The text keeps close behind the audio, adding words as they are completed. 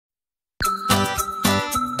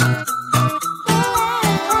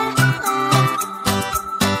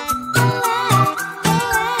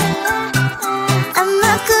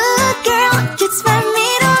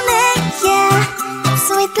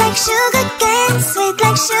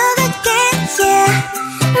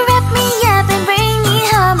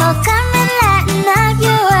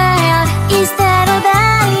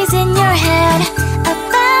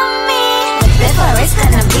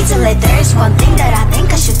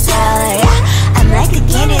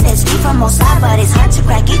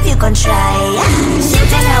gon' try.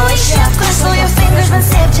 Sleeping I wake up, cross all your fingers when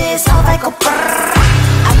safety's off, I go brrrr.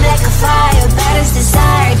 I'm like a fire, that is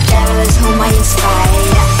desire, devil is whom I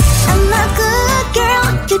inspire. I'm a good girl,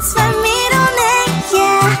 it's my middle name,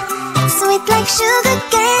 yeah. Sweet like sugar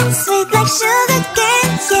cane, sweet like sugar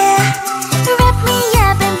cane, yeah. Wrap me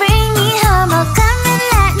up and bring me home, I'll come and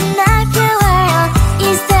lighten up your world.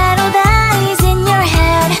 Is that all that is in your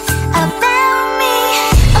head about me?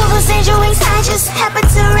 All those angel wings I just happen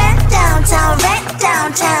to rent downtown,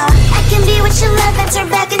 I can be what you love and turn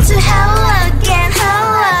back into hell again,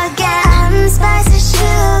 I'm spicy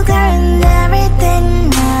sugar and everything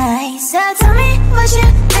nice. So tell me what you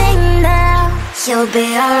think now, you'll be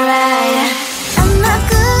alright. I'm a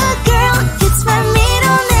good girl, it's my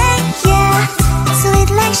middle name, yeah. Sweet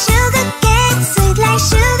like sugar cane, sweet like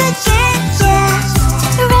sugar cane, yeah.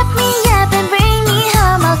 Wrap me up and bring me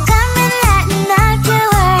home, I'll come and lighten up your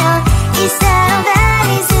world. Is that all that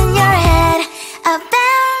is in your head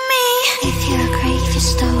about me? If you're a creep,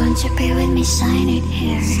 just don't want to be with me, sign it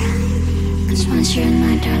here. Cause once you're in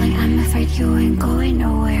my darling, I'm afraid you ain't going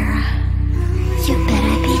nowhere. You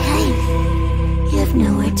better behave, you have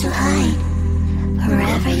nowhere to hide.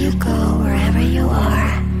 Wherever you go, wherever you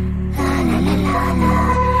are, la la la la la,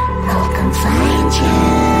 I'll come find you.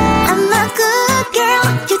 I'm a good girl,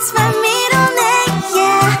 it's my middle name,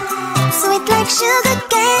 yeah. Sweet like sugar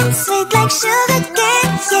cane, sweet like sugar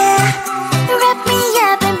cane, yeah. Wrap me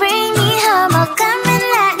up and bring me home, I'll come and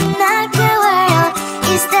lighten up your world.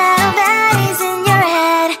 Is that all that is in your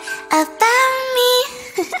head about me?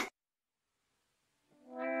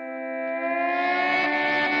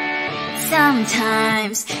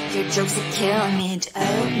 Sometimes your jokes are killing me, and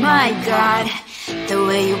oh my god, the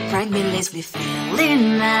way you prank me leaves me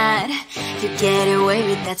feeling mad. You get away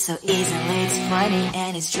with that so easily, it's funny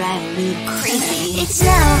and it's driving me crazy. It's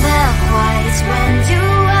never quiet, it's when you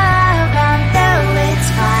are around, though it's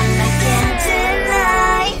fun, I can't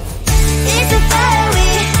deny. It's a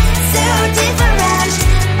fiery, so different,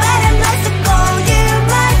 but I must call you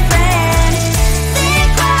my friend. Think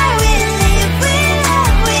why we live, we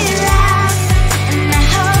love, and I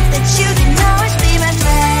hope that you can always be my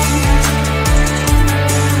friend.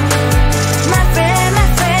 My friend, my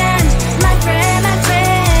friend, my friend, my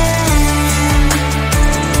friend.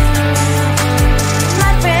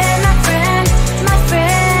 My friend, my friend, my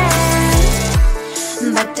friend.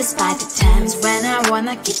 But despite the times when I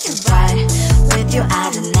wanna kick your butt, with you I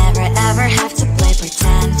don't never ever have to play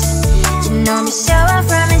pretend. You know me so well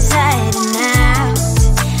from inside and out,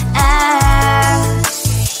 out.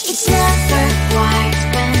 It's never quiet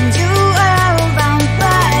when you are around,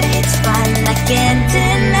 but it's fun, I can't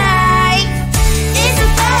deny. It's a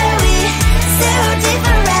fiery, so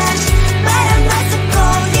different, but I must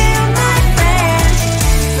call you my friend.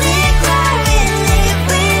 We cry, we live,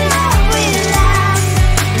 we love,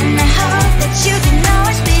 and I hope that you can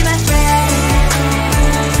always be my friend.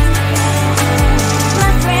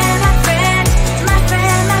 My friend, my friend, my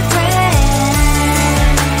friend, my friend.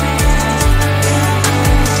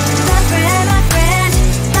 My friend, my friend,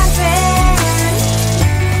 my friend.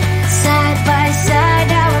 Side by side,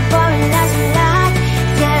 our body lasts a lot.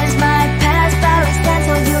 Yes, my past, but we stand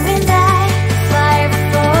for you and I. Fire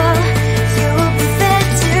before you prefer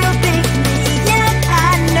to pick me up,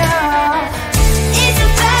 I know. It's a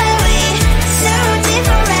fiery, so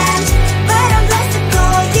different, but I'm blessed to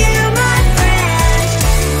call you my friend.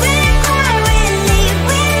 We cry, we live,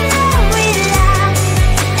 we love,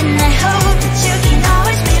 and I hope that you can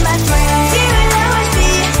always be my friend. You will always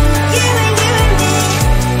be, you and me.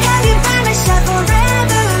 Have you by my side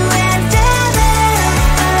forever and ever,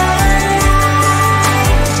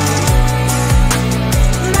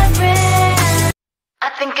 my friend. I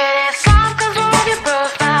think it is love cause I love your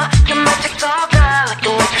profile. You're my TikTok girl, like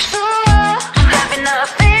the way you're so low. I'm having a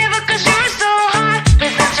fever cause you're so hot.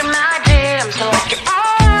 Please answer my DMs, so like you're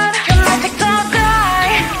on. You're my TikTok guy.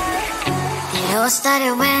 It all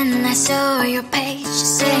started when I saw your page.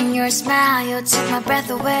 Seeing your smile, you took my breath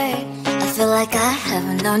away. I feel like I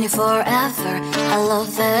haven't known you forever. I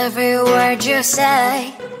love every word you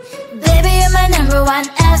say. Baby, you're my number one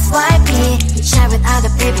FYP. You chat with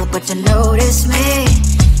other people but you notice me.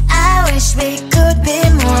 I wish we could be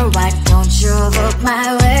more. Why don't you look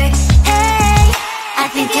my way? Hey, I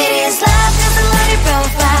think it is love cause I love your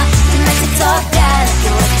profile. You're my TikTok guy, like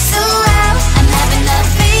you look so well. I'm having a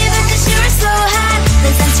fever cause you're so hot.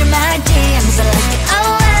 Please answer my DMs, I like it a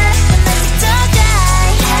lot. I'm my TikTok guy.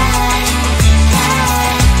 Hey,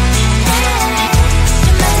 hey, hey.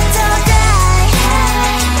 You're my TikTok guy.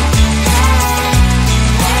 Hey, hey,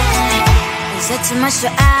 hey. Is it too much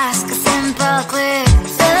to ask? A simple click.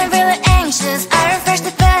 Feeling really anxious, I refresh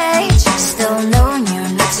the page.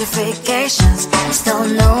 justifications. Still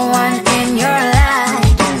no one in your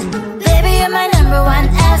life. Baby, you're my number one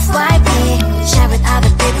FYP. Share with other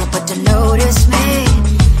people but don't notice me.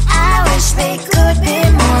 I wish we could be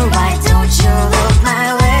more. Why don't you look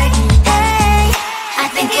my way? Hey, I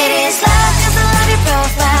think it is love, cause I love your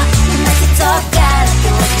profile. You make it talk out, like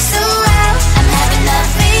you look so well. I'm having a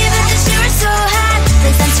fever cause you're so hot.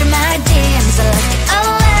 Please answer my DMs, I like it a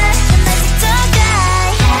lot. You make it talk out.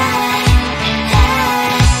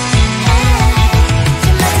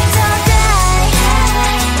 You make it talk out.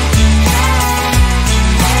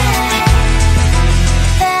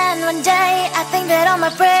 Then one day I think that all my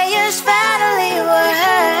prayers finally were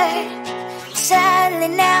heard. Sadly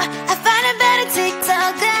now I find a better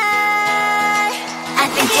TikTok guy. I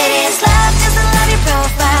think it is love cause I love your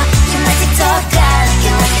profile. You make it talk out, like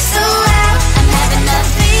you like it so well. I'm having a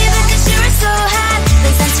fever cause you're so hot.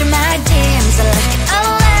 Please answer my DMs, I like it a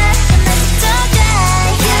lot. You make it talk out.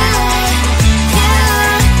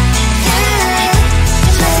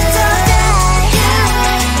 You make it talk out.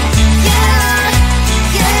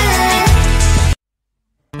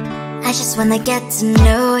 I just wanna get to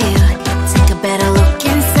know you. Take a better look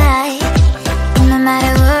inside. No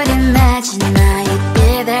matter what, imagine I you'd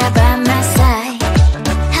be there by my side.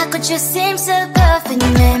 How could you seem so perfect?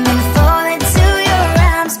 You made me fall into your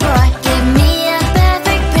arms, boy. Give me a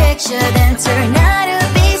perfect picture, then turn out to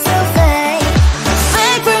be so fake.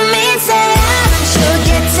 Fake for me, say I'm sure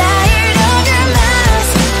get tired of your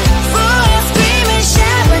mask. Full of scream and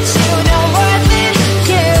shout, but you don't worth it.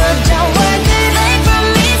 You don't worth it. Fake for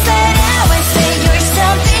me, say I would say you're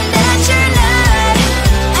something that you're not.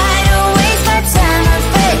 I don't waste my time on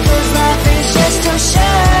fake, cause life is just too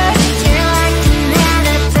short. You're like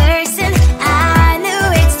another person. I knew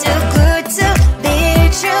it's too good to be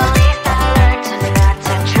true. I learned to not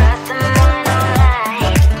to trust someone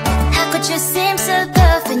online. How could you seem so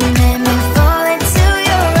perfect? You made me fall into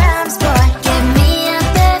your arms, boy. Give me a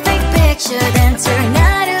perfect picture, then turn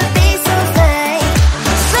out to be so fake.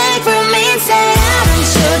 Fake for me, say I'm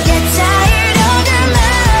sure get tired of your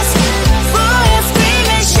mask. Full of scream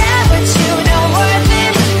and shout, but you don't worth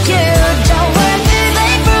it. You don't worth it.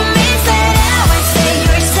 Fake for me, say I would say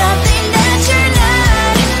you're something that you're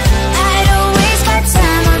not. I don't waste my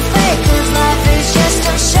time on fake, cause life is just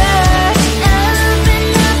too short. Open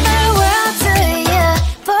up my world to you,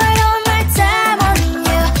 poured all my time on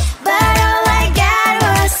you, but all I got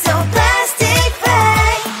was so plastic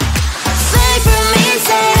fake. Fake for me,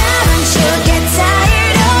 say I'm sure get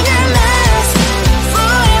tired of your mask.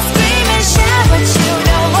 Full of scream and shout, but you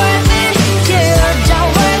don't worth it. You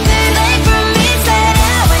don't worth it. Fake for me, say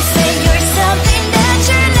I would say you're something that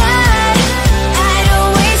you're not. I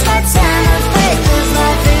don't waste my time on fake, cause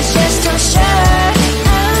life is just too short.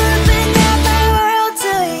 Open up my world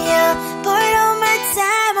to you, poured all my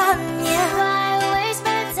time on you. Why waste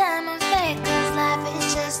my time on fake, cause life is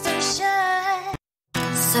just too short.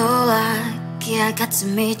 So lucky I got to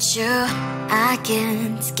meet you. I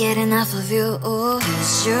can't get enough of you.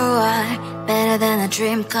 Cause you are better than a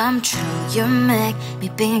dream come true. You make me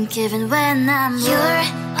pink even when I'm You're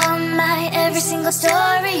on my every single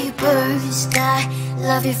story burst. I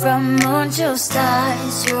love you from moon to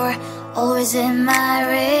stars. You're always in my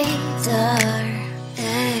radar.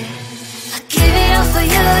 Hey. I give it all for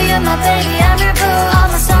you, you're my baby, I'm your boo. All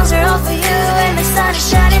my songs are all for you, and the sun is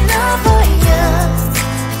shining all for you.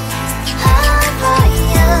 All for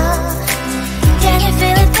you. Can you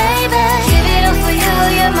feel it, baby? Give it all for you,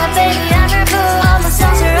 you're my baby, I'm your boo. All my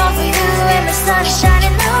songs are all for you, and the sun is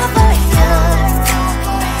shining all for you.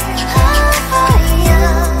 All for you.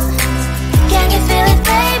 Can you feel it,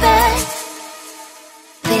 baby?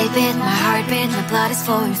 Baby, my heartbeat, my blood is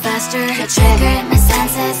flowing faster. You triggered my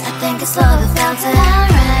senses, I think it's love, I felt it.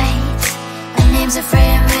 Alright, my name's a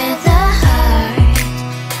frame with a heart.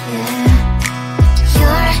 Yeah.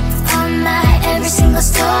 You're on my every single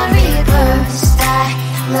story burst. I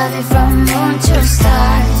love you from moon to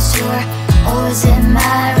stars. You're always in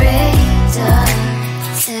my radar.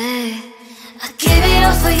 Yeah. I give it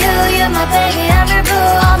all for you, you're my baby, I'm your boo.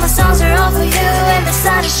 All my songs are all for you, and the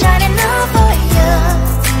sun is shining all for you.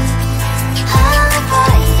 All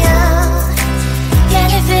for you. Can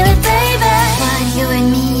you feel it, baby? What you and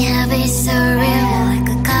me have is so real. Like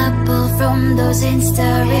a couple from those Insta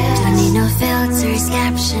reels. Don't need no filters,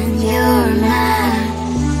 caption, you're mine.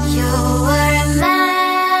 You were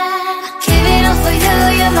mine. I give it all for you,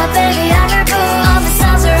 you're my baby, I'm your boo. All the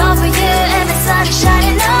songs are all for you, and the sun is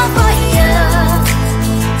shining all for you.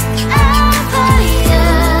 All for you.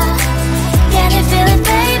 Can you feel it,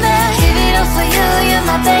 baby? Give it all for you, you're my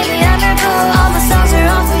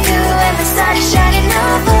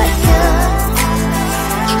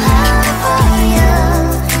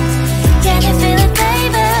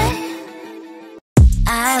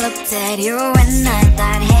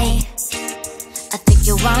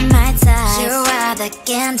are my type. You are the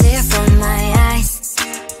candy from my eyes,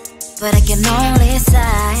 but I can only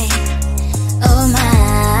sigh. Oh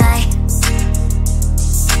my.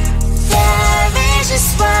 There is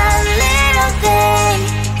just one little thing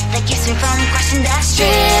that keeps me from crossing that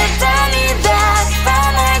street. Bring me back from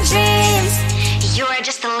my dreams. You are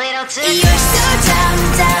just a little too good. You're so dumb,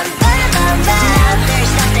 dumb, ba-da-bum-bum. Now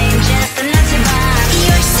there's nothing, just a nutty bomb.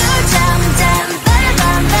 You're so dumb, dumb,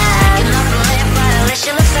 ba-da-bum-bum. I cannot believe, but at least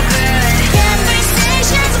you look so good.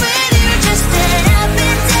 Conversations with you just end up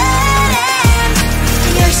in dead end.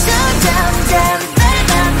 You're so dumb, dumb,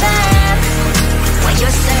 ba-da-bum-bum. Why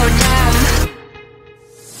you're so dumb?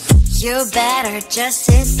 You better just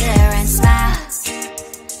sit there and smile,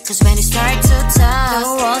 'cause when you start to talk, the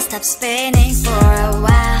world stops spinning for a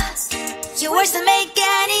while. Your words don't make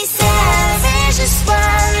any sense. There's just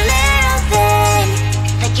one little thing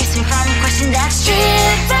that keeps me from crossing that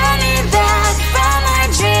street. Bring me back from my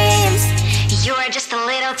dreams. You are just a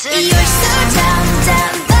little too good. You're so dumb,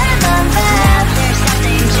 dumb, ba-da-bum-bum. Now there's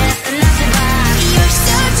nothing, just a nutty bomb. You're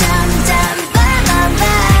so dumb, dumb,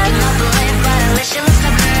 ba-da-bum-bum. I cannot believe, but at least you look so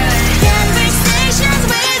good. Conversations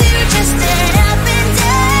with you just end up in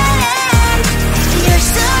dead end. You're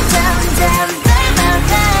so dumb, dumb,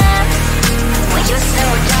 ba-da-bum-bum. Why you're so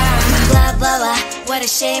dumb? Blah, blah, blah. What a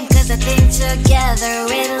shame, 'cause I think together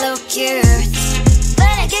we look cute.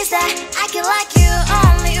 But I guess that